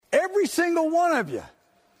every single one of you.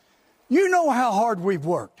 You know how hard we've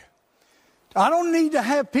worked. I don't need to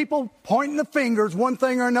have people pointing the fingers one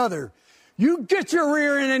thing or another. You get your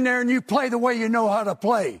rear end in there and you play the way you know how to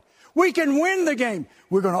play. We can win the game.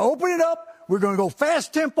 We're going to open it up. We're going to go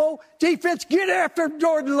fast tempo. Defense, get after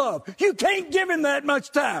Jordan Love. You can't give him that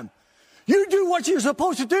much time. You do what you're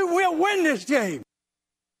supposed to do, we'll win this game.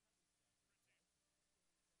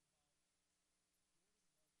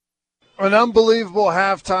 An unbelievable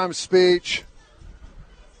halftime speech.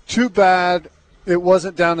 Too bad it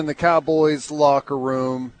wasn't down in the Cowboys locker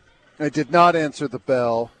room. They did not answer the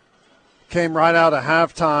bell. Came right out of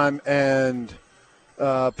halftime, and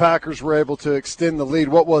Packers were able to extend the lead.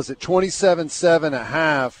 What was it, 27-7 at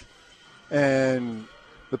half, and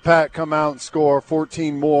the Pack come out and score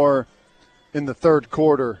 14 more in the third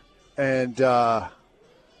quarter, and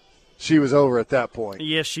she was over at that point.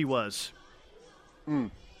 Yes, she was.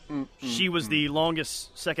 She was the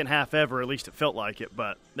longest second half ever, at least it felt like it,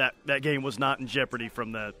 but that game was not in jeopardy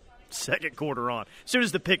from the second quarter on. As soon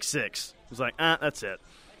as the pick six, it was like, that's it.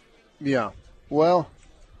 Yeah. Well,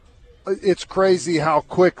 it's crazy how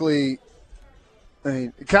quickly –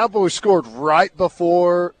 the Cowboys scored right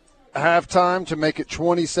before halftime to make it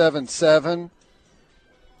 27-7,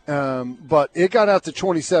 but it got out to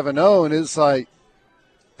 27-0, and it's like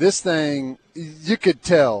this thing, you could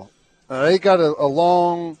tell. They got a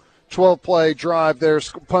long 12-play drive there,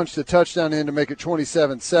 punched a touchdown in to make it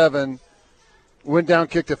 27-7, went down,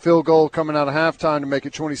 kicked a field goal coming out of halftime to make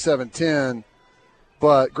it 27-10,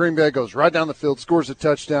 but Green Bay goes right down the field, scores a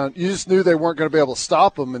touchdown. You just knew they weren't going to be able to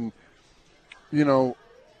stop them, and,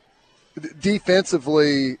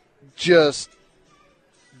 defensively just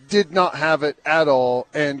did not have it at all,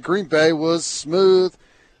 and Green Bay was smooth,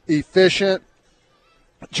 efficient.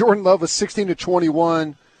 Jordan Love was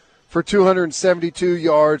 16-21 for 272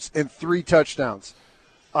 yards and 3 touchdowns.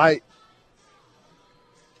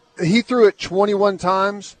 He threw it 21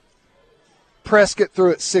 times. Prescott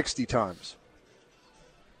threw it 60 times.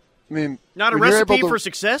 I mean, not a recipe for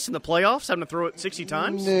success in the playoffs, having to throw it 60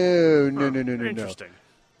 times? No. Interesting.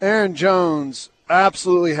 Aaron Jones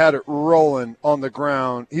absolutely had it rolling on the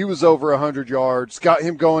ground. He was over 100 yards. Got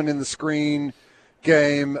him going in the screen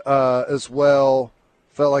game as well.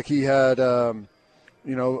 Felt like he had a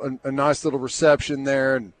nice little reception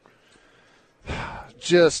there, and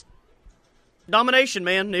just domination,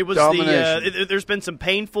 man. It was domination. There's been some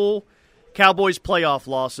painful Cowboys playoff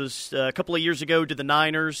losses. A couple of years ago to the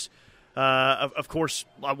Niners, of course,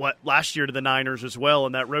 last year to the Niners as well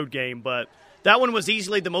in that road game. But that one was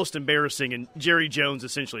easily the most embarrassing, and Jerry Jones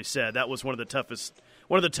essentially said that was one of the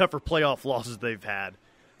tougher playoff losses they've had.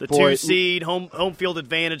 The 2 seed, home field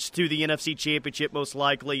advantage to the NFC Championship most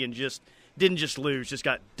likely, and didn't just lose, just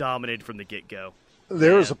got dominated from the get-go.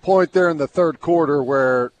 There was a point there in the third quarter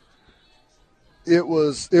where it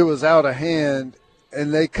was out of hand,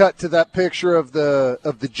 and they cut to that picture of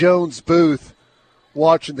the Jones booth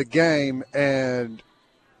watching the game, and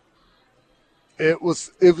it was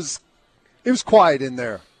quiet in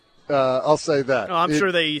there. I'll say that. Oh, I'm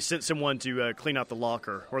sure they sent someone to clean out the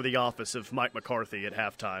locker or the office of Mike McCarthy at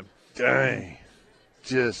halftime. Dang.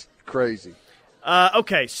 Just crazy.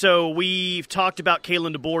 Okay, so we've talked about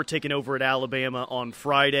Kalen DeBoer taking over at Alabama on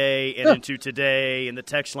Friday and into today, and the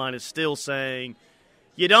text line is still saying,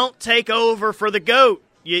 you don't take over for the GOAT.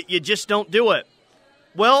 You just don't do it.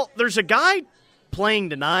 Well, there's a guy playing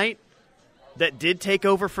tonight that did take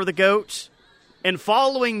over for the GOAT. And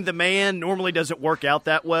following the man normally doesn't work out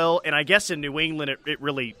that well, and I guess in New England it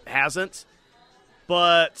really hasn't.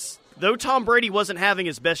 But though Tom Brady wasn't having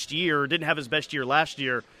his best year, didn't have his best year last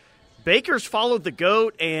year, Baker's followed the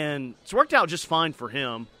GOAT, and it's worked out just fine for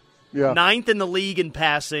him. Yeah. 9th in the league in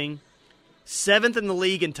passing, 7th in the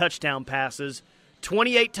league in touchdown passes,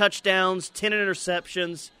 28 touchdowns, 10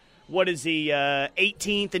 interceptions. What is he,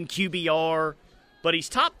 18th in QBR? But he's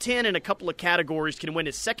top 10 in a couple of categories, can win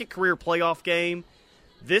his second career playoff game.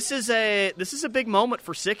 This is a big moment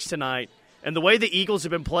for Six tonight. And the way the Eagles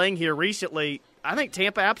have been playing here recently, I think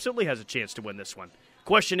Tampa absolutely has a chance to win this one.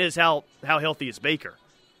 Question is how healthy is Baker?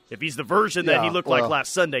 If he's the version that he looked like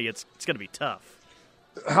last Sunday, it's going to be tough.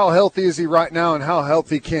 How healthy is he right now, and how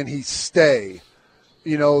healthy can he stay?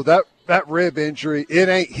 That rib injury, it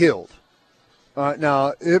ain't healed.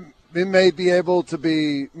 Now, it may be able to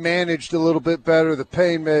be managed a little bit better. The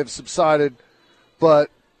pain may have subsided. But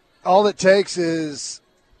all it takes is,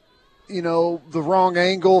 the wrong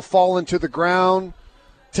angle, falling to the ground,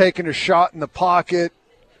 taking a shot in the pocket,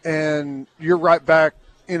 and you're right back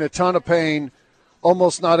in a ton of pain,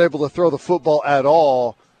 almost not able to throw the football at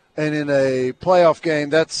all. And in a playoff game,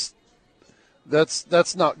 that's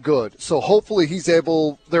That's not good. So hopefully they're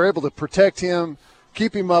able to protect him,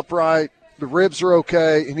 keep him upright, the ribs are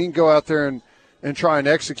okay, and he can go out there and try and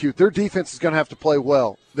execute. Their defense is going to have to play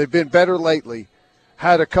well. They've been better lately.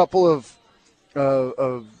 Had a couple of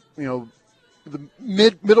the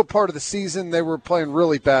middle part of the season they were playing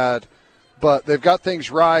really bad, but they've got things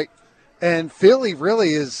right. And Philly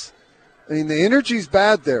really is. I mean, the energy's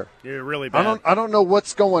bad there. Yeah, really bad. I don't know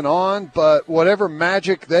what's going on, but whatever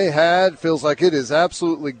magic they had feels like it is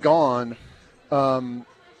absolutely gone.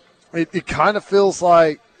 It kind of feels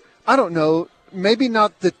like, I don't know, maybe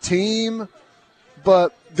not the team,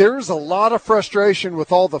 but there's a lot of frustration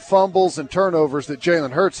with all the fumbles and turnovers that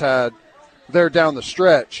Jalen Hurts had there down the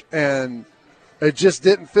stretch, and it just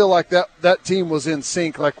didn't feel like that team was in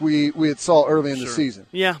sync like we had saw early in the season.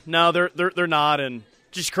 Yeah, no, they're not, and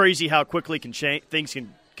just crazy how quickly things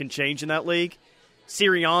can change in that league.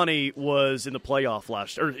 Sirianni was in the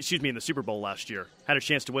in the Super Bowl last year. Had a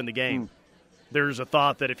chance to win the game. There's a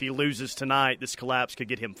thought that if he loses tonight, this collapse could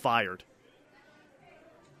get him fired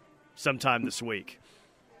sometime this week,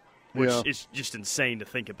 which is just insane to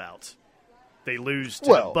think about. They lose to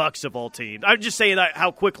the Bucs of all teams. I'm just saying that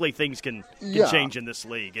how quickly things can change in this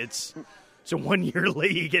league. It's a one-year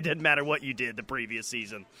league. It doesn't matter what you did the previous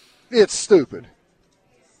season. It's stupid.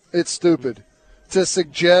 It's stupid to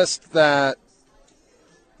suggest that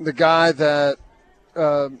the guy that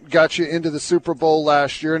got you into the Super Bowl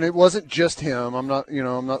last year, and it wasn't just him. I'm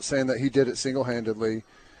not saying that he did it single-handedly,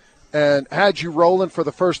 and had you rolling for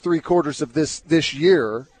the first 3 quarters of this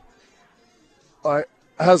year,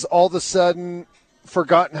 has all of a sudden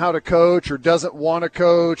forgotten how to coach, or doesn't want to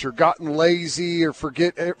coach, or gotten lazy, or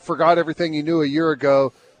forgot everything he knew a year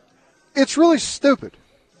ago. It's really stupid,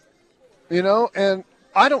 and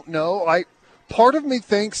I don't know. Part of me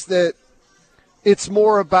thinks that it's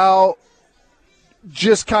more about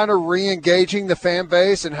just kind of re-engaging the fan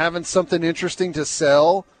base and having something interesting to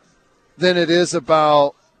sell than it is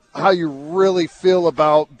about how you really feel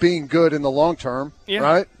about being good in the long term,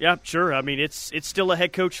 right? Yeah, sure. I mean, it's still a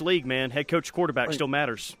head coach league, man. Head coach quarterback still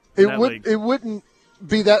matters. It wouldn't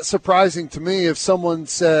be that surprising to me if someone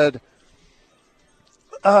said,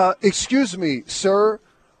 excuse me, sir,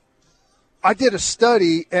 I did a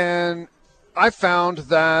study and I found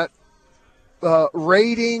that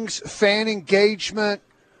ratings, fan engagement,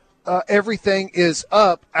 everything is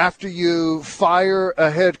up after you fire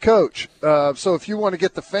a head coach. So if you want to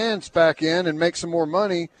get the fans back in and make some more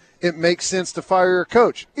money, it makes sense to fire your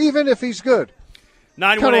coach, even if he's good.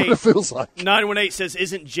 918 what it feels like. 918 says,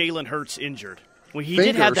 isn't Jalen Hurts injured? Well, he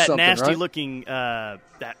did have that nasty-looking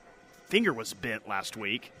that finger was bent last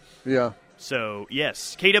week. Yeah. So,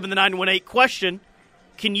 yes. KW in the 918 question,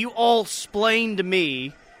 can you all explain to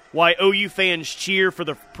me why OU fans cheer for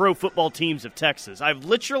the pro football teams of Texas? I've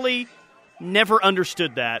literally never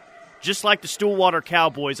understood that. Just like the Stillwater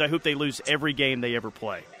Cowboys, I hope they lose every game they ever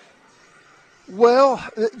play. Well,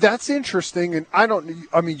 that's interesting, and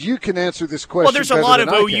you can answer this question. Well, there's a lot of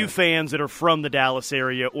OU fans that are from the Dallas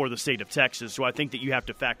area or the state of Texas, so I think that you have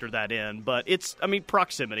to factor that in. But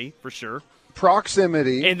proximity for sure.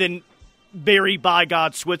 Proximity. And then Barry By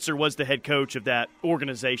God Switzer was the head coach of that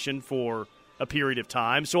organization for a period of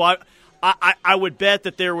time. So I would bet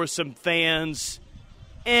that there were some fans,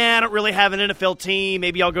 I don't really have an NFL team.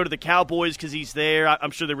 Maybe I'll go to the Cowboys because he's there.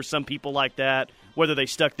 I'm sure there were some people like that. Whether they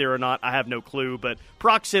stuck there or not, I have no clue. But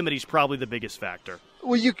proximity is probably the biggest factor.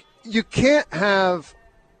 Well, you can't have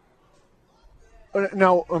 –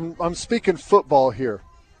 now, I'm speaking football here.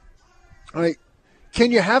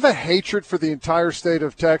 Can you have a hatred for the entire state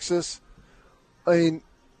of Texas? I mean,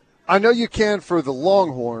 I know you can for the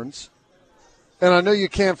Longhorns, and I know you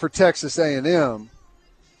can for Texas A&M,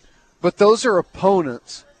 but those are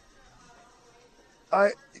opponents.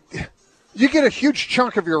 You get a huge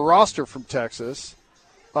chunk of your roster from Texas.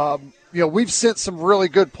 We've sent some really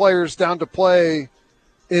good players down to play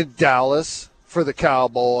in Dallas for the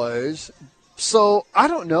Cowboys. So I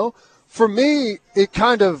don't know. For me, it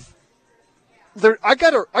kind of I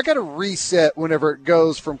got to reset whenever it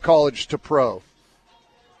goes from college to pro.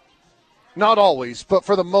 Not always, but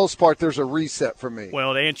for the most part, there's a reset for me.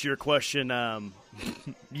 Well, to answer your question,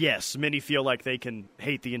 yes, many feel like they can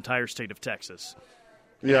hate the entire state of Texas.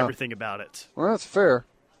 And everything about it. Well, that's fair.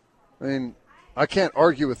 I mean, I can't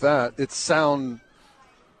argue with that. It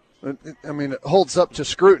holds up to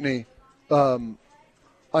scrutiny. I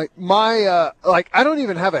don't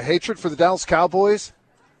even have a hatred for the Dallas Cowboys.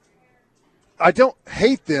 I don't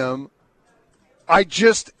hate them. I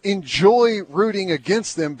just enjoy rooting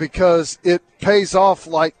against them because it pays off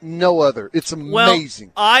like no other. It's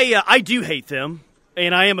amazing. Well, I do hate them,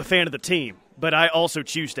 and I am a fan of the team, but I also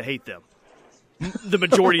choose to hate them. the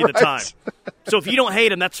majority of the time. Right. So if you don't hate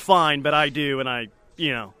them, that's fine, but I do, and I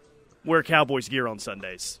wear Cowboys gear on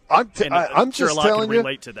Sundays. I'm sure just a lot telling can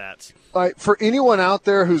relate to that. For anyone out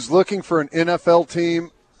there who's looking for an NFL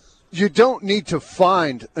team, you don't need to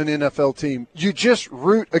find an NFL team. You just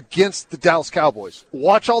root against the Dallas Cowboys.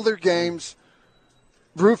 Watch all their games,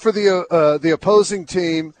 root for the opposing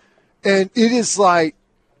team, and it is like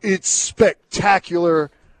it's spectacular,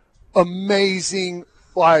 amazing.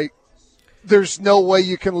 Like there's no way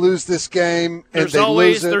you can lose this game, and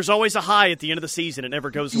There's always a high at the end of the season. It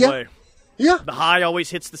never goes away. Yeah, the high always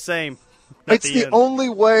hits the same. It's the only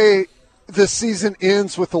way the season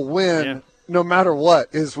ends with a win. Yeah. No matter what,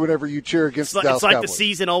 is whenever you cheer against the Dallas It's like Cowboys. the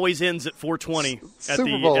season always ends at 420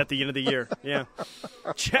 at the end of the year. Yeah.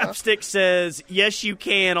 Chapstick says, yes, you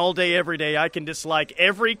can all day, every day. I can dislike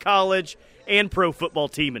every college and pro football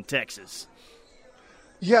team in Texas.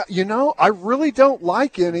 Yeah, I really don't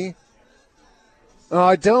like any.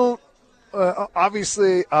 I don't.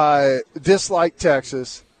 Obviously, I dislike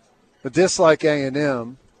Texas. I dislike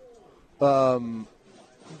A&M.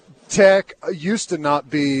 Tech used to not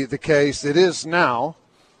be the case. It is now.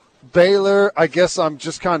 Baylor, I guess I'm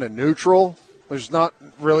just kind of neutral. There's not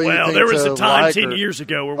really anything Well, there was a time like 10 years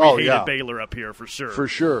ago where we hated Baylor up here for sure. For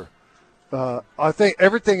sure. I think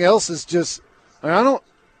everything else is just I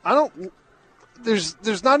don't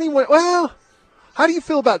there's not even well, how do you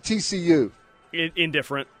feel about TCU?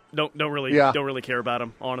 Indifferent. Don't really care about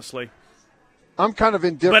them, honestly. I'm kind of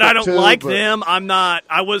indifferent. But I don't like them.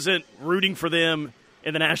 I wasn't rooting for them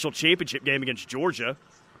in the national championship game against Georgia.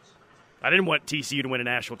 I didn't want TCU to win a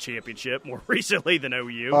national championship more recently than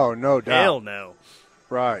OU. Oh, no doubt. Hell no.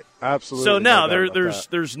 Right, absolutely. So no,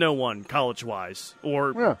 there's no one college-wise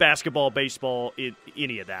or basketball, baseball,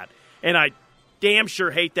 any of that. And I damn sure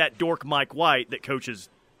hate that dork Mike White that coaches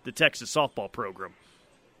the Texas softball program.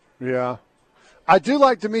 Yeah. I do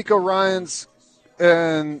like D'Amico Ryans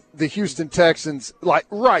and the Houston Texans, like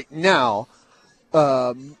right now.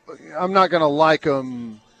 I'm not going to like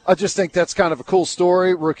them. I just think that's kind of a cool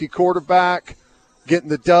story. Rookie quarterback, getting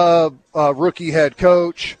the dub, rookie head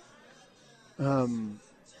coach,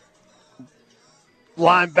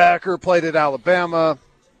 linebacker, played at Alabama,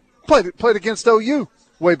 played against OU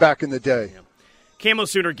way back in the day. Yeah. Camo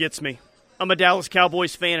Sooner gets me. I'm a Dallas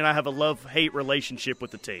Cowboys fan, and I have a love-hate relationship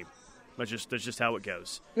with the team. That's just how it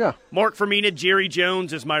goes. Yeah. Mark Fermina, Jerry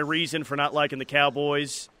Jones is my reason for not liking the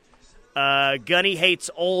Cowboys. Gunny hates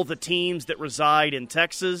all the teams that reside in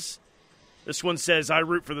Texas. This one says, I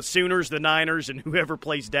root for the Sooners, the Niners, and whoever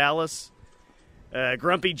plays Dallas.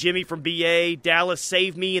 Grumpy Jimmy from BA, Dallas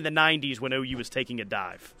saved me in the 90s when OU was taking a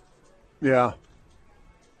dive. Yeah.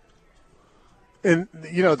 And,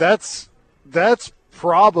 that's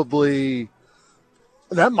probably –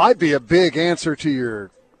 that might be a big answer to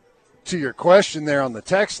your question there on the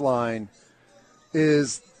text line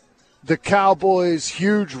is – the Cowboys'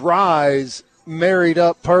 huge rise married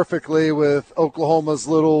up perfectly with Oklahoma's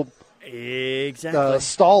little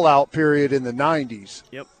stall-out period in the 90s.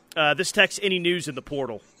 Yep. This text, any news in the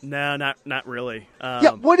portal? No, not really.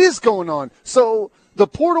 What is going on? So the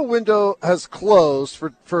portal window has closed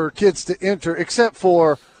for kids to enter, except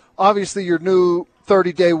for, obviously, your new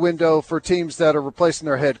 30-day window for teams that are replacing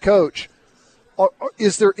their head coach.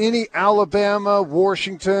 Is there any Alabama,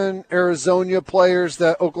 Washington, Arizona players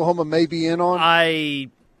that Oklahoma may be in on? I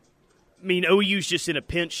mean, OU's just in a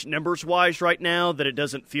pinch numbers-wise right now that it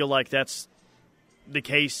doesn't feel like that's the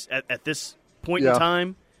case at this point in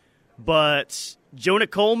time. But Jonah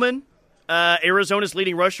Coleman, Arizona's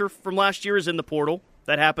leading rusher from last year, is in the portal.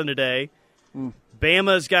 That happened today.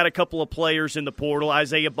 Bama's got a couple of players in the portal.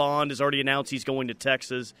 Isaiah Bond has already announced he's going to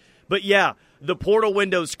Texas. But, the portal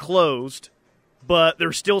window's closed. But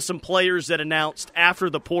there's still some players that announced after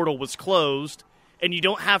the portal was closed, and you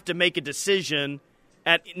don't have to make a decision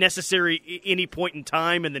at any point in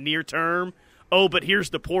time in the near term. Oh, but here's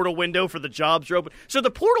the portal window for the jobs are open. So the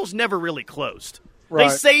portal's never really closed. Right.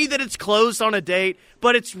 They say that it's closed on a date,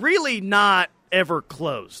 but it's really not ever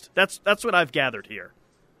closed. That's what I've gathered here.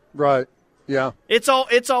 Right. Yeah. It's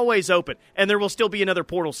always open, and there will still be another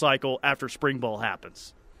portal cycle after spring ball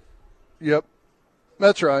happens. Yep.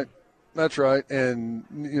 That's right. That's right. And,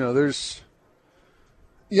 there's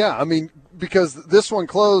 – because this one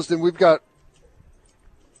closed and we've got,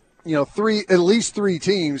 at least three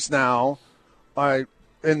teams now, in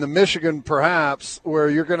the Michigan perhaps, where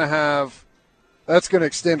you're going to have – that's going to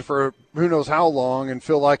extend for who knows how long and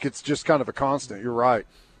feel like it's just kind of a constant. You're right.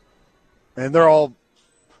 And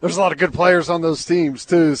there's a lot of good players on those teams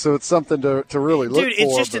too, so it's something to really look for. Dude,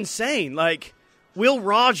 it's just insane. Like, Will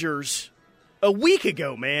Rogers – a week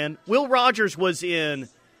ago, man, Will Rogers was in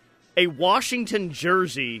a Washington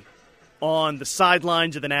jersey on the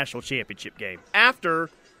sidelines of the national championship game after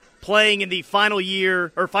playing in the final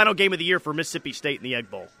game of the year for Mississippi State in the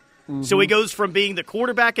Egg Bowl. Mm-hmm. So he goes from being the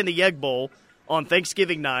quarterback in the Egg Bowl on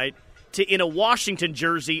Thanksgiving night to in a Washington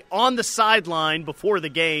jersey on the sideline before the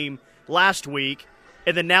game last week,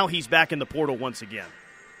 and then now he's back in the portal once again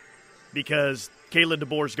because Kalen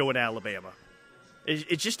DeBoer's going to Alabama.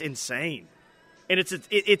 It's just insane. And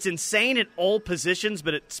it's insane at all positions,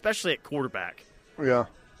 but especially at quarterback. Yeah.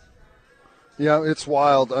 Yeah, it's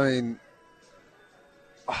wild. I mean,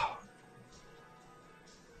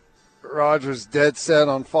 Rodgers dead set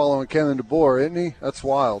on following Kalen DeBoer, isn't he? That's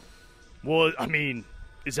wild. Well, I mean,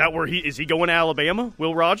 is he going to Alabama,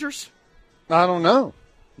 Will Rogers? I don't know.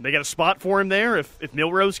 They got a spot for him there if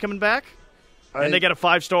Milroe's coming back? And they got a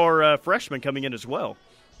 5-star freshman coming in as well.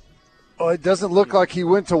 Well, it doesn't look like he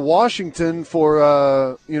went to Washington for,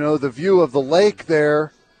 the view of the lake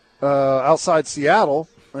there outside Seattle.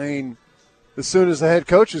 I mean, as soon as the head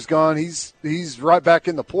coach is gone, he's right back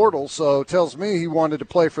in the portal. So it tells me he wanted to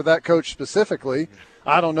play for that coach specifically.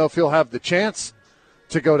 I don't know if he'll have the chance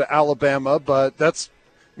to go to Alabama, but that's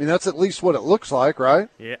at least what it looks like, right?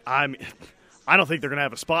 Yeah, I don't think they're going to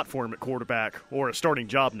have a spot for him at quarterback or a starting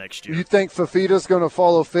job next year. You think Fafita's going to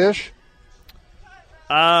follow Fish?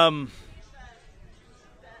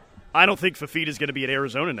 I don't think Fafita's going to be at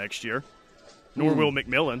Arizona next year, nor will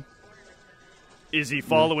McMillan. Is he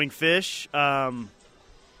following Fish?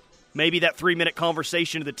 Maybe that 3-minute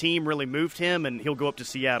conversation of the team really moved him, and he'll go up to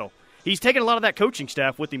Seattle. He's taken a lot of that coaching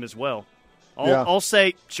staff with him as well. I'll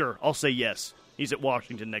say yes. He's at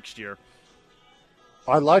Washington next year.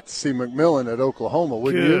 I'd like to see McMillan at Oklahoma,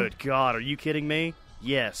 wouldn't you? Good God, are you kidding me?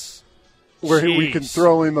 Yes. Where we can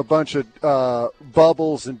throw him a bunch of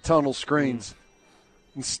bubbles and tunnel screens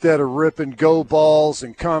instead of ripping go balls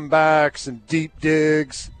and comebacks and deep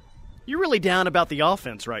digs. You're really down about the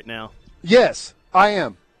offense right now. Yes, I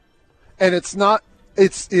am. And it's not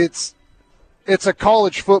it's a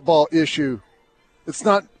college football issue. It's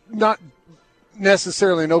not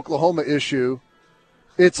necessarily an Oklahoma issue.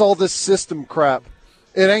 It's all this system crap.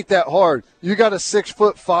 It ain't that hard. You got a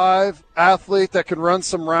 6'5" athlete that can run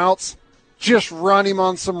some routes. Just run him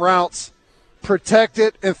on some routes. Protect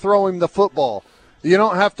it and throw him the football. You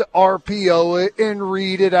don't have to RPO it and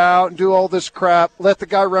read it out and do all this crap. Let the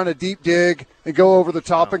guy run a deep dig and go over the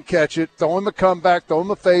top and catch it. Throw him a comeback. Throw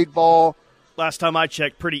him a fade ball. Last time I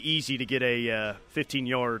checked, pretty easy to get a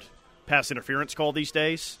 15-yard pass interference call these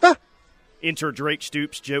days. Enter Drake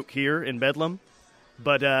Stoops joke here in Bedlam.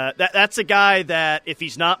 But that's a guy that if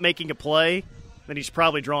he's not making a play, then he's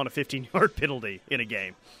probably drawing a 15-yard penalty in a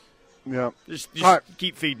game. Yeah. Just right.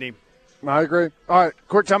 Keep feeding him. I agree. All right,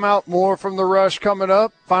 quick timeout. More from The Rush coming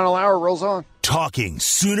up. Final hour rolls on. Talking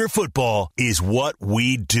Sooner football is what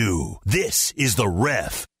we do. This is The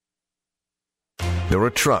Ref. There are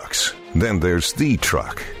trucks. Then there's the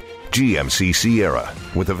truck. GMC Sierra,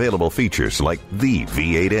 with available features like the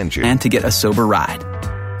V8 engine. And to get a sober ride.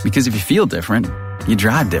 Because if you feel different, you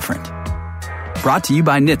drive different. Brought to you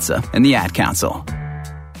by NHTSA and the Ad Council.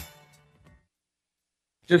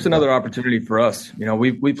 Just another opportunity for us. You know,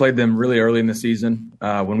 we played them really early in the season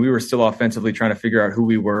when we were still offensively trying to figure out who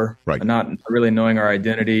we were, right. Not really knowing our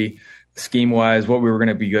identity, scheme-wise, what we were going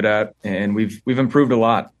to be good at, and we've improved a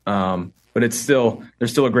lot. But they're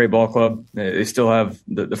still a great ball club. They still have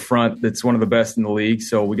the front that's one of the best in the league.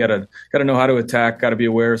 So we gotta know how to attack. Got to be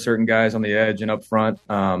aware of certain guys on the edge and up front,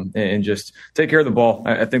 and just take care of the ball.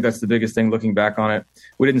 I think that's the biggest thing. Looking back on it,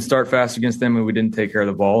 we didn't start fast against them, and we didn't take care of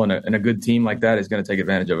the ball. And a good team like that is going to take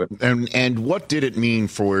advantage of it. And what did it mean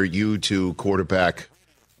for you to quarterback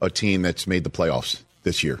a team that's made the playoffs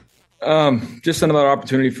this year? Just another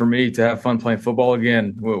opportunity for me to have fun playing football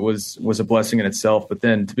again was a blessing in itself. But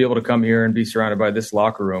then to be able to come here and be surrounded by this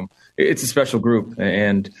locker room, it's a special group.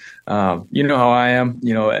 And you know how I am.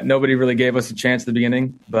 You know, nobody really gave us a chance at the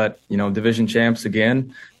beginning, but division champs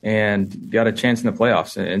again, and got a chance in the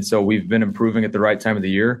playoffs. And so we've been improving at the right time of the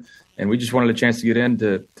year, and we just wanted a chance to get in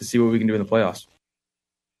to see what we can do in the playoffs.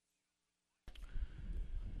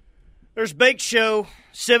 There's Bake Show,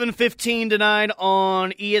 7:15 tonight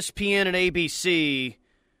on ESPN and ABC.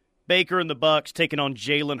 Baker and the Bucks taking on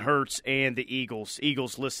Jalen Hurts and the Eagles.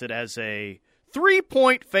 Eagles listed as a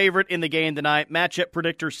 3-point favorite in the game tonight. Matchup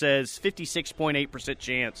predictor says 56.8%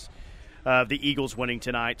 chance of the Eagles winning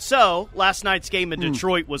tonight. So, last night's game in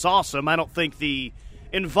Detroit was awesome. I don't think the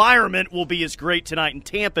environment will be as great tonight in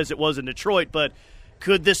Tampa as it was in Detroit, but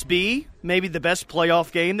could this be maybe the best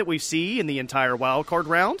playoff game that we see in the entire wild card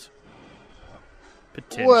round?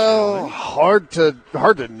 Potentially. Well, hard to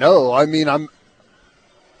know. I mean,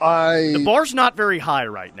 The bar's not very high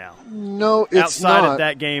right now. No, it's outside not. of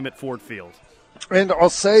that game at Ford Field. And I'll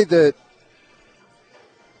say that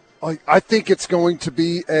I think it's going to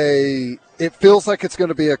be it feels like it's going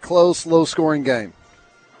to be a close, low-scoring game.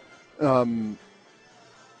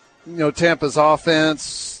 Tampa's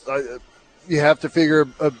offense, you have to figure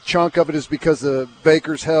a chunk of it is because of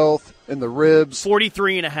Baker's health and the ribs.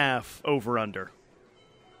 43.5 over-under.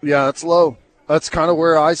 Yeah, that's low. That's kind of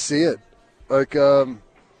where I see it. Like a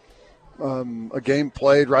game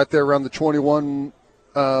played right there around the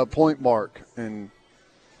 21-point mark. And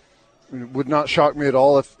it would not shock me at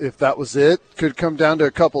all if that was it. Could come down to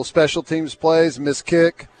a couple of special teams plays, missed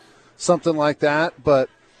kick, something like that. But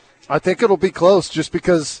I think it'll be close just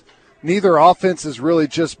because neither offense is really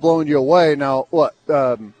just blowing you away. Now,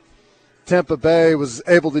 Tampa Bay was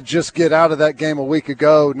able to just get out of that game a week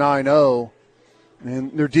ago, 9-0.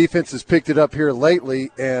 And their defense has picked it up here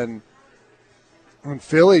lately. And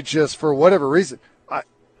Philly just, for whatever reason –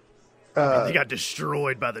 they got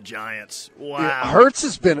destroyed by the Giants. Wow. Yeah, Hurts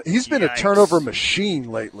has been a turnover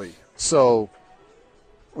machine lately. So,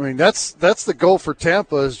 I mean, that's the goal for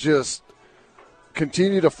Tampa is just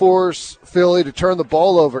continue to force Philly to turn the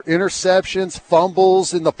ball over. Interceptions,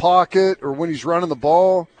 fumbles in the pocket or when he's running the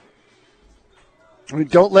ball. I mean,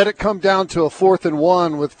 don't let it come down to a 4th and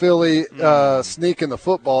 1 with Philly sneaking the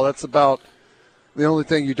football. That's about the only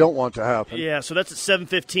thing you don't want to happen. Yeah, so that's at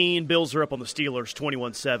 7:15. Bills are up on the Steelers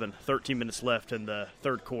 21-7. 13 minutes left in the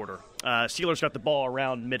third quarter. Steelers got the ball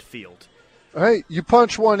around midfield. Hey, you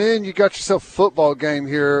punch one in, you got yourself a football game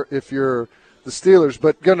here if you're the Steelers,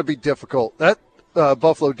 but going to be difficult. That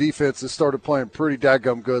Buffalo defense has started playing pretty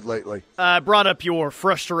daggum good lately. I brought up your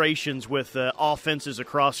frustrations with offenses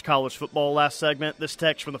across college football last segment. This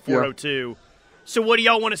text from the 402. Yeah. So what do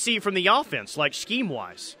y'all want to see from the offense, like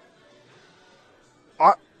scheme-wise?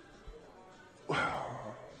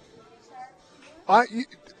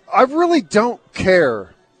 I really don't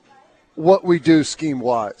care what we do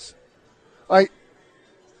scheme-wise.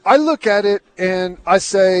 I look at it and I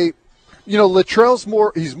say, Littrell's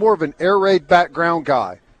he's more of an air raid background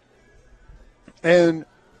guy. And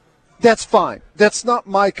that's fine. That's not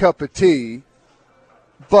my cup of tea,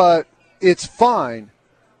 but it's fine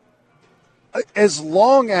as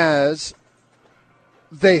long as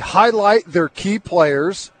they highlight their key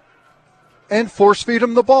players and force feed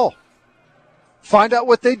them the ball. Find out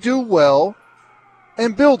what they do well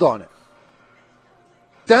and build on it.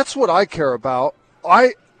 That's what I care about.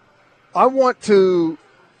 I would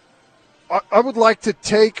like to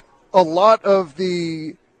take a lot of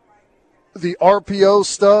the RPO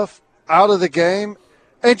stuff out of the game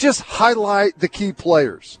and just highlight the key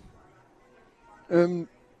players. And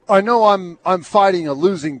I know I'm fighting a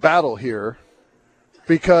losing battle here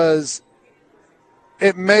because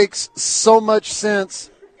it makes so much sense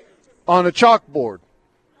on a chalkboard.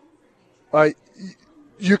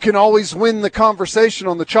 You can always win the conversation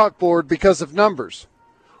on the chalkboard because of numbers.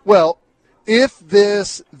 Well, if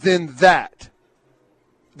this, then that.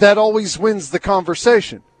 That always wins the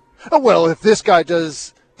conversation. Oh, well, if this guy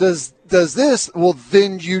does this, well,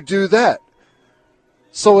 then you do that.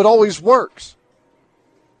 So it always works.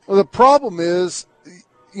 Well, the problem is,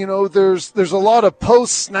 there's a lot of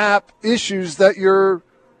post-snap issues that you're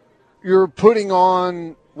putting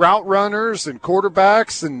on route runners and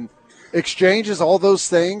quarterbacks and exchanges, all those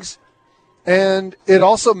things. And it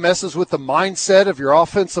also messes with the mindset of your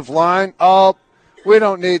offensive line. Oh, we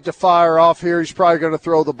don't need to fire off here. He's probably going to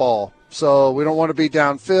throw the ball. So we don't want to be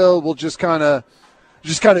downfield. We'll just kind of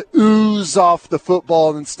ooze off the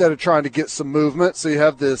football instead of trying to get some movement. So you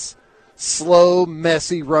have this slow,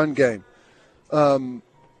 messy run game. And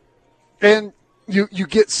you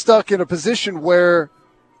get stuck in a position where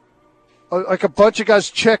like a bunch of guys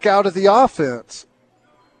check out of the offense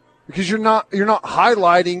because you're not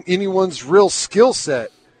highlighting anyone's real skill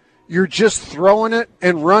set. You're just throwing it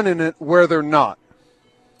and running it where they're not.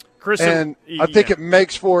 I think it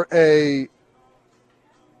makes for a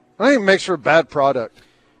bad product.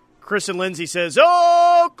 Chris and Lindsay says,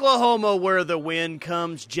 Oklahoma, where the wind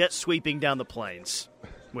comes, jet sweeping down the plains,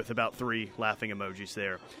 with about 3 laughing emojis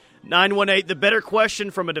there. 918, the better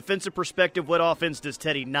question from a defensive perspective, what offense does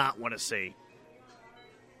Teddy not want to see?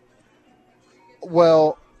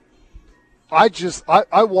 Well, I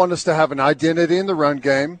want us to have an identity in the run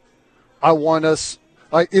game. I want us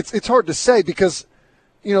it's hard to say because,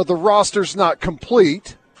 the roster's not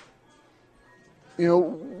complete.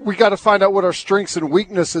 We got to find out what our strengths and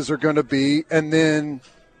weaknesses are going to be, and then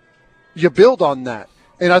you build on that.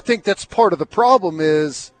 And I think that's part of the problem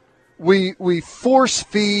is we force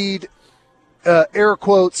feed, air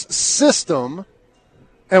quotes, system,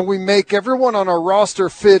 and we make everyone on our roster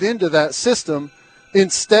fit into that system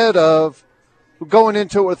instead of going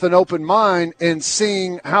into it with an open mind and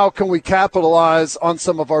seeing how can we capitalize on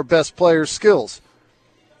some of our best players' skills.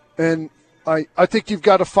 And I think you've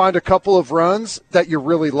got to find a couple of runs that you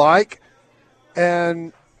really like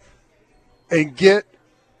and get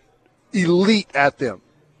elite at them.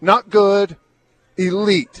 Not good,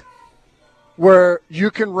 elite. Where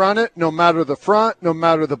you can run it no matter the front, no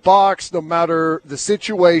matter the box, no matter the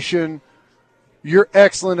situation. You're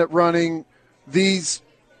excellent at running these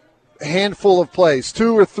handful of plays,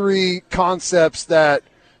 2 or 3 concepts that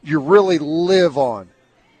you really live on.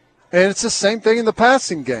 And it's the same thing in the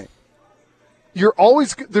passing game.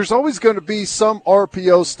 There's always going to be some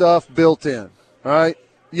RPO stuff built in, all right?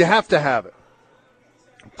 You have to have it.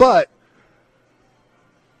 But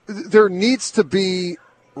there needs to be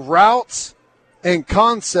routes and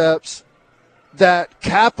concepts that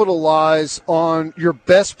capitalize on your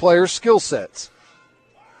best player skill sets.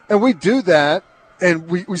 And we do that, and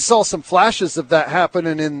we saw some flashes of that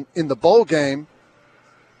happening in the bowl game.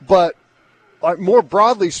 But like more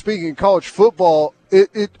broadly speaking, in college football,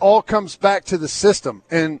 it all comes back to the system.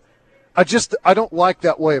 And I don't like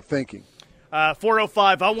that way of thinking.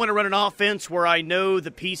 405, I want to run an offense where I know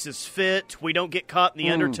the pieces fit, we don't get caught in the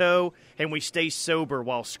undertow, and we stay sober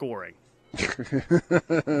while scoring.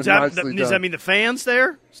 Does that mean the fans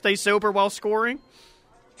there stay sober while scoring?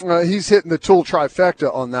 He's hitting the Tool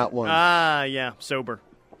trifecta on that one. Yeah, sober.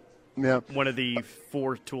 Yeah. One of the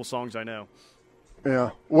 4 Tool songs I know.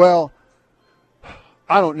 Yeah. Well,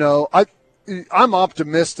 I don't know. I'm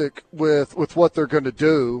optimistic with what they're going to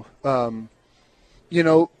do.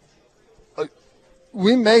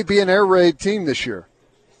 We may be an air raid team this year.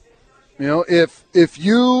 If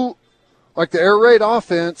you like the air raid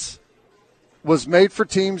offense was made for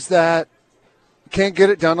teams that can't get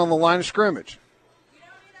it done on the line of scrimmage.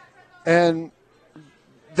 And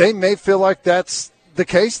they may feel like that's the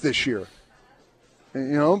case this year.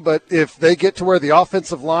 But if they get to where the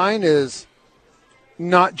offensive line is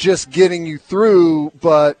not just getting you through,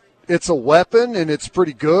 but it's a weapon and it's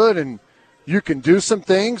pretty good and you can do some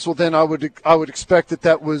things, well, then I would expect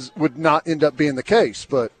that would not end up being the case.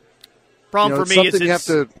 But problem for me is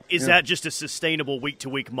that just a sustainable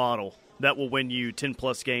week-to-week model that will win you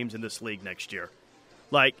 10-plus games in this league next year?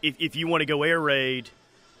 Like, if you want to go air raid,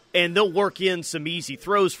 and they'll work in some easy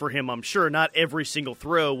throws for him, I'm sure. Not every single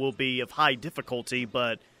throw will be of high difficulty,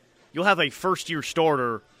 but you'll have a first-year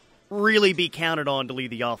starter really be counted on to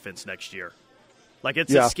lead the offense next year. Like,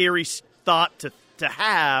 it's a scary thought to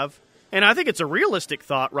have, and I think it's a realistic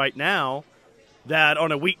thought right now that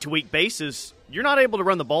on a week-to-week basis, you're not able to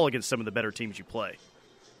run the ball against some of the better teams you play.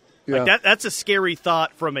 Yeah. Like that's a scary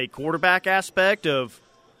thought from a quarterback aspect of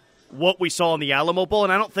what we saw in the Alamo Bowl,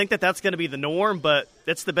 and I don't think that's going to be the norm, but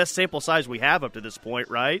that's the best sample size we have up to this point,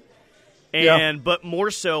 right? But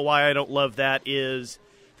more so why I don't love that is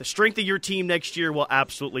the strength of your team next year will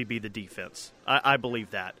absolutely be the defense. I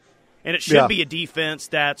believe that. And it should be a defense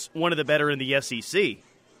that's one of the better in the SEC.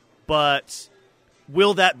 But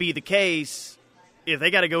will that be the case if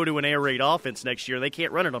they got to go to an air raid offense next year? They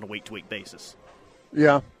can't run it on a week-to-week basis.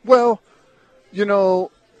 Yeah. Well,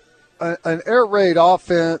 an air raid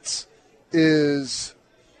offense is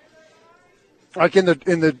like in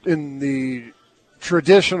the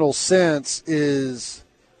traditional sense is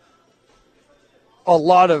a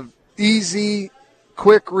lot of easy,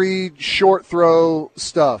 quick read, short throw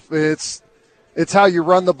stuff. It's how you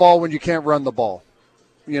run the ball when you can't run the ball,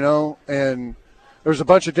 and there's a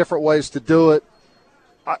bunch of different ways to do it.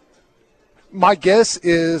 My guess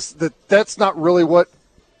is that that's not really what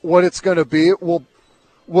it's going to be. It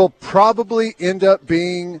will probably end up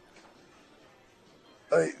being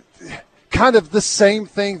kind of the same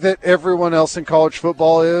thing that everyone else in college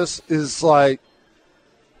football is like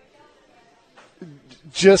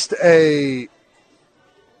just a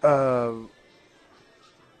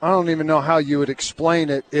I don't even know how you would explain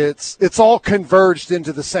it. It's all converged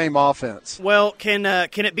into the same offense. Well, can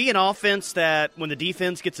it be an offense that when the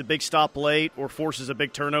defense gets a big stop late or forces a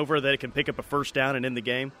big turnover that it can pick up a first down and end the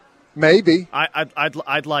game? Maybe.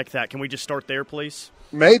 I'd like that. Can we just start there, please?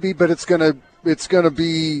 Maybe, but it's gonna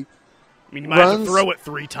be. I mean, you might have to throw it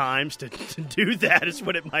 3 times to do that. Is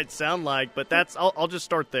what it might sound like. But I'll just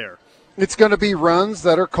start there. It's going to be runs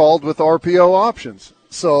that are called with RPO options.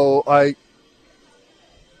 So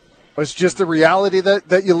it's just the reality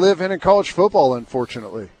that you live in college football,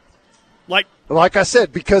 unfortunately. Like I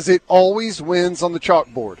said, because it always wins on the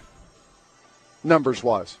chalkboard,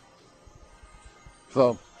 numbers-wise.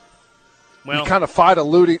 So, Well, you kind of fight a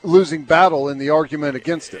losing battle in the argument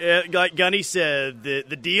against it. Like Gunny said,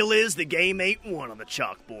 the deal is the game ain't won on the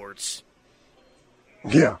chalkboards.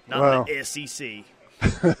 Yeah, Not the SEC.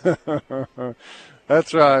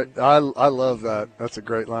 That's right. I love that. That's a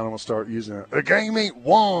great line. I'm going to start using it. The game ain't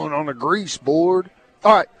won on a grease board.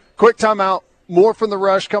 All right, quick timeout. More from the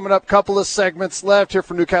Rush coming up. Couple of segments left here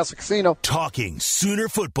from Newcastle Casino. Talking Sooner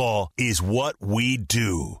football is what we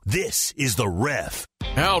do. This is The Ref.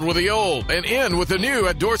 Out with the old and in with the new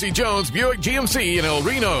at Dorsey Jones Buick GMC in El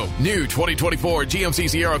Reno. New 2024 GMC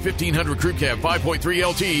Sierra 1500 Crew Cab 5.3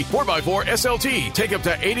 LT 4x4 SLT. Take up to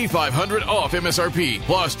 $8,500 off MSRP.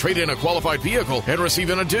 Plus, trade in a qualified vehicle and receive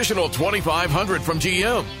an additional $2,500 from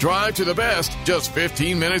GM. Drive to the best, just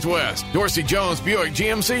 15 minutes west. Dorsey Jones Buick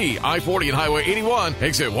GMC, I-40 and Highway 81,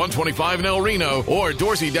 exit 125 in El Reno, or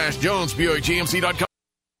Dorsey-JonesBuickGMC.com.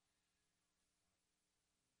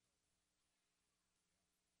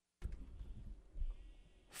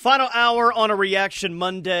 Final hour on a Reaction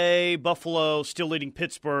Monday. Buffalo still leading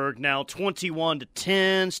Pittsburgh, now 21-10.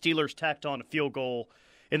 Steelers tacked on a field goal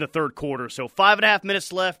in the third quarter. So 5.5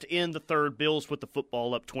 minutes left in the third. Bills with the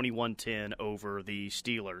football up 21-10 over the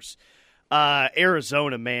Steelers.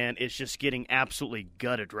 Arizona, man, is just getting absolutely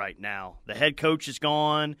gutted right now. The head coach is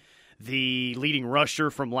gone. The leading rusher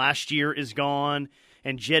from last year is gone.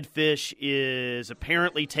 And Jed Fish is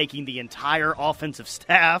apparently taking the entire offensive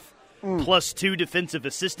staff plus 2 defensive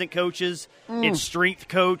assistant coaches, its strength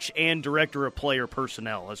coach, and director of player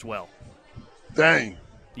personnel as well. Dang.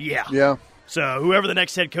 Yeah. Yeah. So whoever the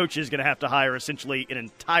next head coach is going to have to hire essentially an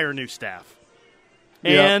entire new staff.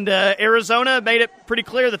 Yeah. And Arizona made it pretty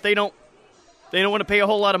clear that they don't want to pay a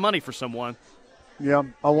whole lot of money for someone. Yeah.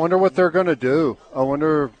 I wonder what they're going to do. I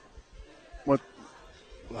wonder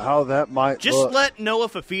how that might Just look. let Noah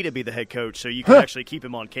Fafita be the head coach so you can actually keep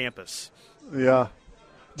him on campus. Yeah.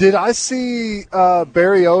 Did I see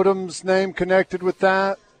Barry Odom's name connected with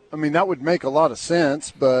that? I mean, that would make a lot of sense,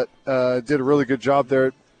 but did a really good job there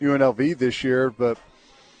at UNLV this year. But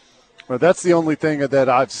that's the only thing that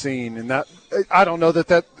I've seen. And that I don't know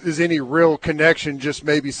that is any real connection, just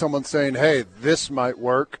maybe someone saying, hey, this might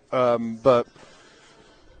work. But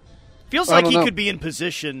feels like he could be in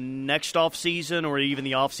position next offseason or even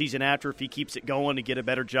the offseason after if he keeps it going to get a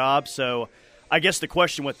better job. So I guess the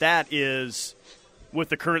question with that is, with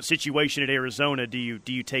the current situation at Arizona, do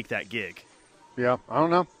you take that gig? Yeah, I don't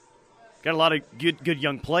know. Got a lot of good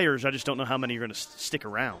young players. I just don't know how many are going to stick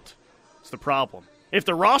around. It's the problem. If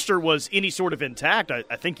the roster was any sort of intact, I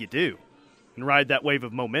think you do. And ride that wave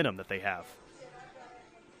of momentum that they have.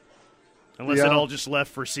 Unless it all just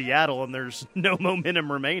left for Seattle and there's no momentum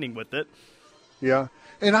remaining with it. Yeah.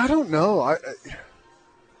 And I don't know. I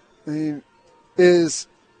mean,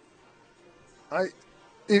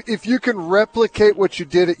 if you can replicate what you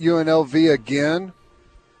did at UNLV again,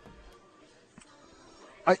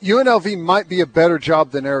 UNLV might be a better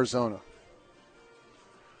job than Arizona.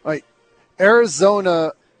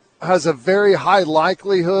 Arizona has a very high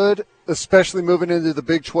likelihood, especially moving into the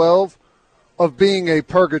Big 12, of being a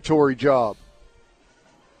purgatory job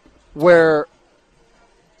where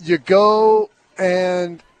you go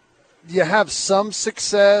and you have some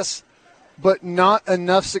success, but not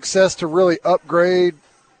enough success to really upgrade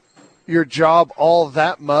your job all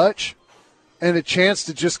that much, and a chance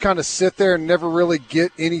to just kind of sit there and never really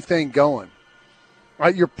get anything going.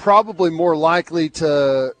 Right? You're probably more likely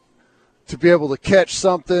to be able to catch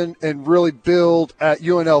something and really build at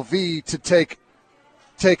UNLV to take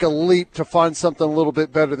a leap to find something a little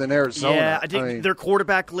bit better than Arizona. Yeah, I think their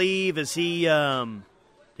quarterback leave, is he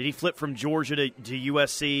did he flip from Georgia to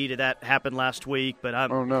USC? Did that happen last week? But I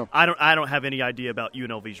don't know. I don't have any idea about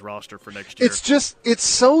UNLV's roster for next year. It's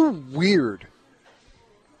so weird.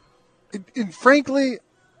 And frankly,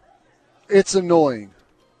 it's annoying.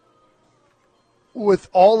 With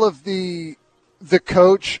all of the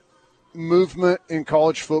coach movement in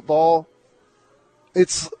college football,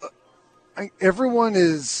 everyone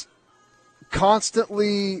is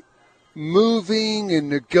constantly moving and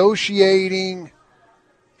negotiating,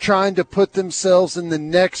 trying to put themselves in the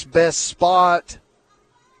next best spot,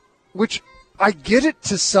 which I get it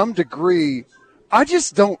to some degree. I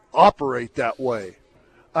just don't operate that way.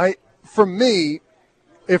 For me,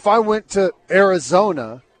 if I went to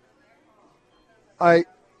Arizona,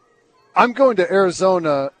 I'm going to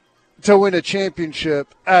Arizona to win a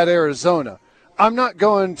championship at Arizona. I'm not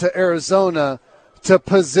going to Arizona to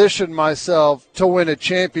position myself to win a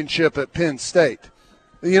championship at Penn State.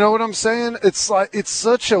 You know what I'm saying? It's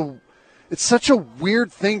such a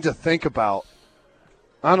weird thing to think about.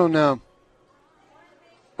 I don't know.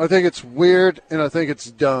 I think it's weird and I think it's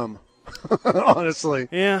dumb. Honestly.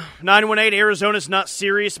 Yeah. 918, Arizona's not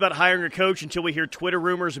serious about hiring a coach until we hear Twitter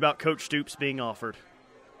rumors about Coach Stoops being offered.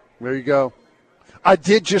 There you go. I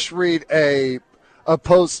did just read a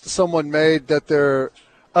post someone made that they're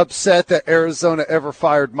upset that Arizona ever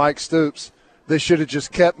fired Mike Stoops. They should have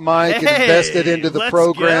just kept Mike and invested into the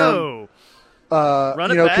program.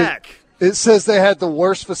 Run it back. It says they had the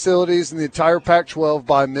worst facilities in the entire Pac-12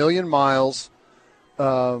 by a million miles.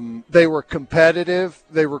 They were competitive.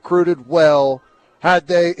 They recruited well. Had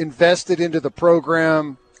they invested into the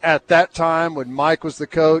program at that time when Mike was the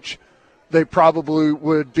coach, they probably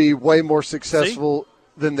would be way more successful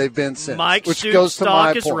than they've been since. Mike Stoops'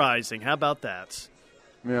 stock is rising. How about that?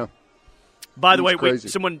 Yeah. By the way,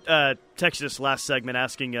 someone texted us last segment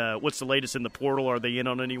asking what's the latest in the portal. Are they in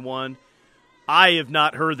on anyone? I have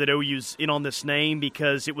not heard that OU's in on this name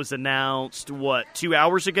because it was announced, 2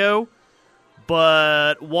 hours ago?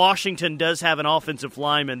 But Washington does have an offensive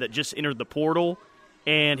lineman that just entered the portal,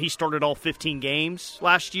 and he started all 15 games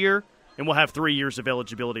last year and will have 3 years of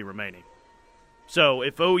eligibility remaining. So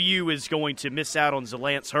if OU is going to miss out on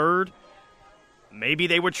Zalance Hurd, maybe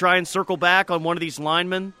they would try and circle back on one of these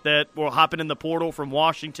linemen that were hopping in the portal from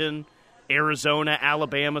Washington, Arizona,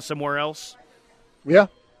 Alabama, somewhere else. Yeah,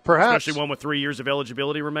 perhaps. Especially one with 3 years of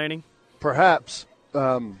eligibility remaining. Perhaps.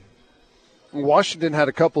 Washington had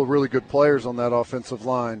a couple of really good players on that offensive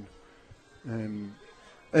line. And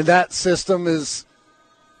that system is,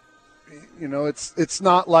 it's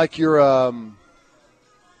not like you're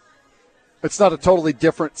it's not a totally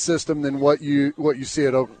different system than what you see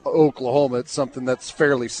at Oklahoma. It's something that's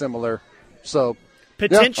fairly similar. So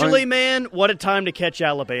potentially, man, what a time to catch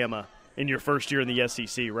Alabama in your first year in the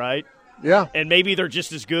SEC, right? Yeah. And maybe they're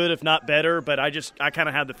just as good, if not better, but I kind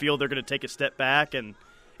of have the feel they're going to take a step back, and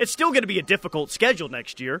it's still going to be a difficult schedule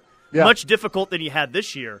next year, much difficult than you had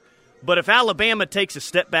this year. But if Alabama takes a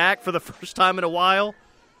step back for the first time in a while,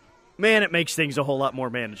 man, it makes things a whole lot more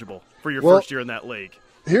manageable for your first year in that league.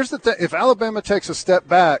 Here's the thing. If Alabama takes a step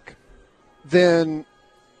back, then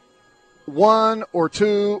one or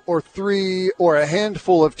two or three or a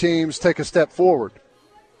handful of teams take a step forward.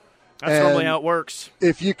 That's normally how it works.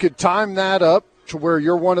 If you could time that up to where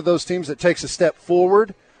you're one of those teams that takes a step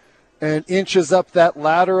forward and inches up that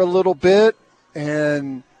ladder a little bit,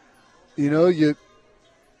 and, you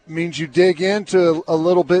means you dig into a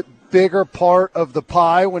little bit bigger part of the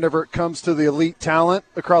pie whenever it comes to the elite talent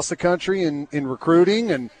across the country in recruiting,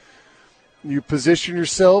 and you position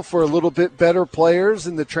yourself for a little bit better players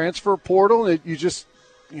in the transfer portal, and you just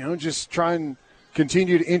try and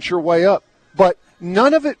continue to inch your way up. But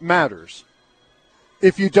none of it matters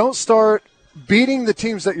if you don't start beating the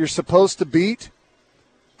teams that you're supposed to beat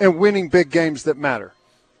and winning big games that matter.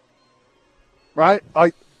 Right?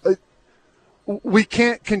 We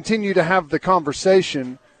can't continue to have the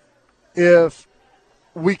conversation if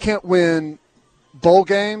we can't win bowl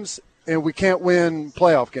games and we can't win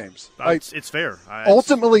playoff games. It's fair.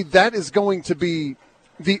 Ultimately, that is going to be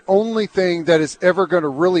the only thing that is ever going to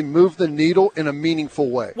really move the needle in a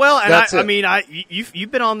meaningful way. Well, and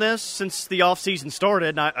you've been on this since the offseason started,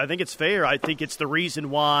 and I think it's fair. I think it's the reason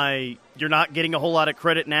why you're not getting a whole lot of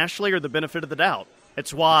credit nationally or the benefit of the doubt.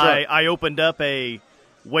 It's why I opened up a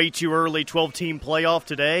way too early 12-team playoff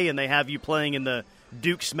today, and they have you playing in the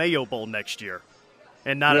Duke's Mayo Bowl next year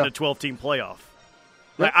and not in a 12-team playoff.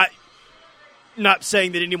 Yep. Not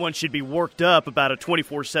saying that anyone should be worked up about a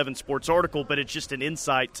 24/7 sports article, but it's just an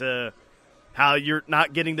insight to how you're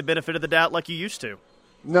not getting the benefit of the doubt like you used to.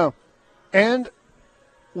 No. And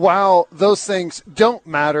while those things don't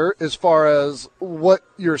matter as far as what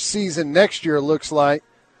your season next year looks like,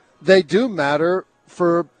 they do matter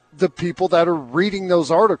for the people that are reading those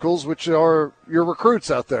articles, which are your recruits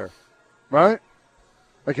out there, right?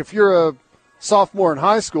 Like if you're a sophomore in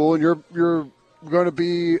high school and you're going to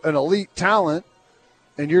be an elite talent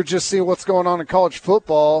and you're just seeing what's going on in college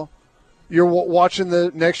football, you're watching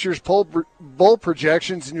the next year's bowl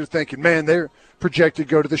projections and you're thinking, man, they're projected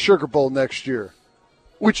to go to the Sugar Bowl next year,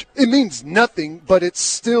 which it means nothing, but it's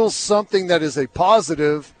still something that is a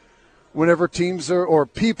positive whenever teams or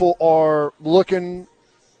people are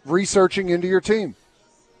researching into your team,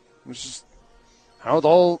 which is how it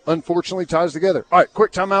all unfortunately ties together. All right,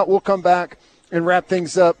 quick timeout. We'll come back and wrap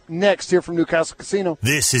things up next here from Newcastle Casino.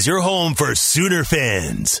 This is your home for Sooner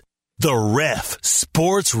fans. The Ref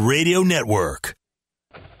Sports Radio Network.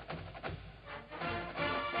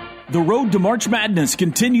 The road to March Madness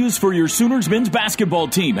continues for your Sooners men's basketball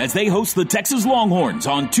team as they host the Texas Longhorns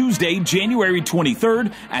on Tuesday, January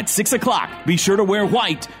 23rd at 6 o'clock. Be sure to wear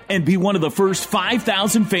white and be one of the first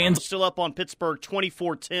 5,000 fans. Still up on Pittsburgh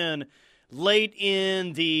 24-10 late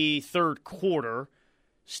in the third quarter.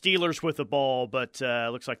 Steelers with the ball, but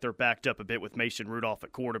looks like they're backed up a bit with Mason Rudolph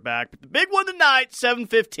at quarterback. But the big one tonight,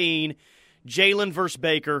 7:15, Jalen versus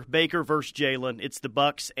Baker, Baker versus Jalen. It's the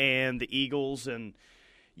Bucs and the Eagles, and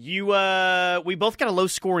we both got a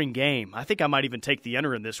low-scoring game. I think I might even take the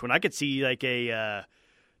under in this one. I could see like a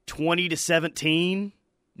 20-17,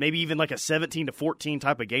 maybe even like a 17-14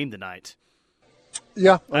 type of game tonight.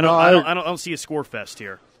 Yeah, I don't see a score fest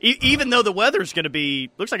here. Even though the weather's going to be,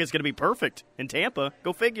 looks like it's going to be perfect in Tampa.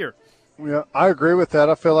 Go figure. Yeah, I agree with that.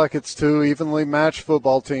 I feel like it's two evenly matched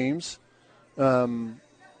football teams. Both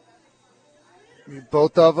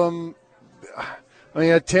of them. I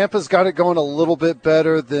mean, Tampa's got it going a little bit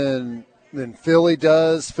better than Philly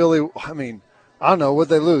does. Philly, I mean, I don't know, would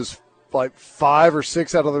they lose like 5 or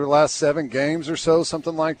 6 out of their last 7 games or so,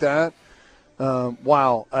 something like that.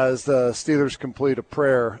 Wow, as the Steelers complete a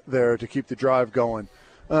prayer there to keep the drive going.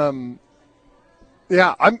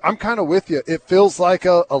 Yeah, I'm kind of with you. It feels like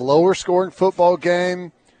a lower scoring football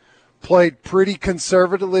game, played pretty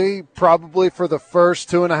conservatively, probably for the first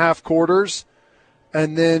 2.5 quarters.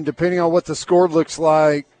 And then depending on what the score looks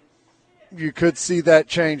like, you could see that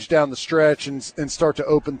change down the stretch and start to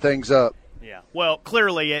open things up. Yeah, well,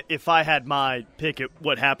 clearly if I had my pick at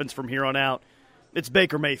what happens from here on out, it's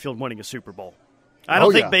Baker Mayfield winning a Super Bowl. I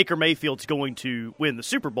don't think Baker Mayfield's going to win the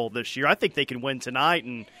Super Bowl this year. I think they can win tonight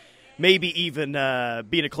and maybe even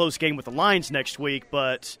be in a close game with the Lions next week.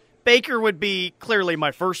 But Baker would be clearly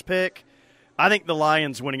my first pick. I think the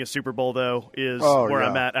Lions winning a Super Bowl, though, is where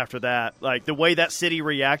I'm at after that. Like, the way that city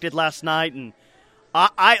reacted last night, and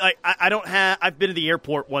I've been to the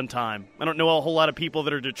airport one time. I don't know a whole lot of people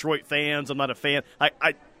that are Detroit fans. I'm not a fan.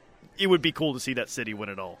 It would be cool to see that city win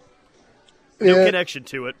it all. No connection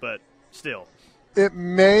to it, but still. It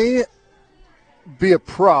may be a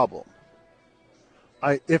problem.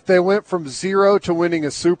 If they went from 0 to winning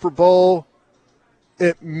a Super Bowl,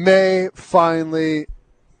 it may finally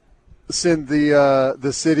send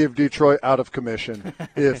the city of Detroit out of commission.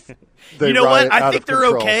 If they you know what? I think they're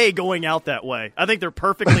control. okay going out that way. I think they're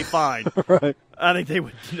perfectly fine. Right. I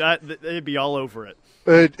think they'd be all over it.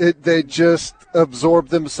 They just absorb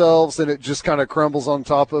themselves, and it just kind of crumbles on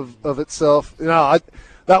top of itself.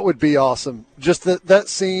 That would be awesome. Just that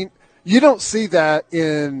scene. You don't see that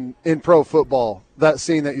in pro football, that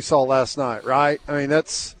scene that you saw last night, right? I mean,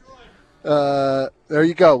 that's there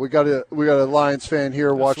you go. We got a Lions fan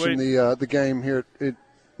here watching the game here at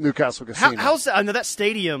Newcastle Casino. How's that? I know that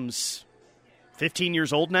stadium's 15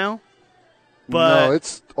 years old now. But no,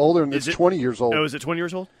 it's older than it's 20 years old. Oh, is it 20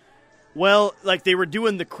 years old? Well, like they were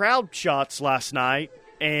doing the crowd shots last night,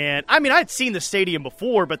 and I mean, I'd seen the stadium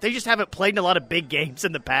before, but they just haven't played in a lot of big games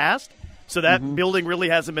in the past, so that building really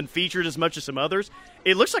hasn't been featured as much as some others.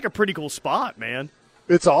 It looks like a pretty cool spot, man.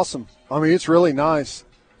 It's awesome. I mean, it's really nice.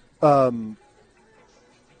 Now,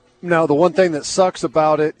 the one thing that sucks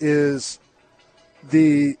about it is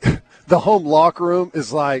the home locker room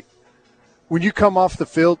is like, when you come off the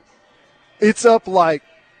field, it's up like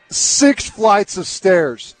 6 flights of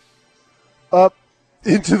stairs up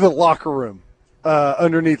into the locker room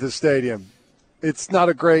underneath the stadium. It's not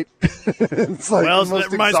a great it's like that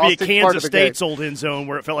reminds me of Kansas State's old end zone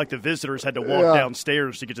where it felt like the visitors had to walk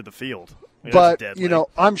downstairs to get to the field. I mean, but,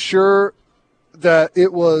 I'm sure that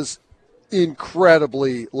it was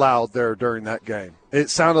incredibly loud there during that game. It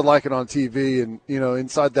sounded like it on TV, and,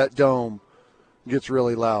 inside that dome it gets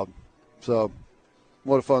really loud. So,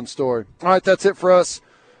 what a fun story. All right, that's it for us.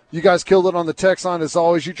 You guys killed it on the text line as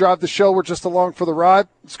always. You drive the show. We're just along for the ride.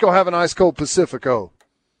 Let's go have an ice cold Pacifico.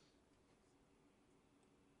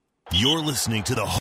 You're listening to the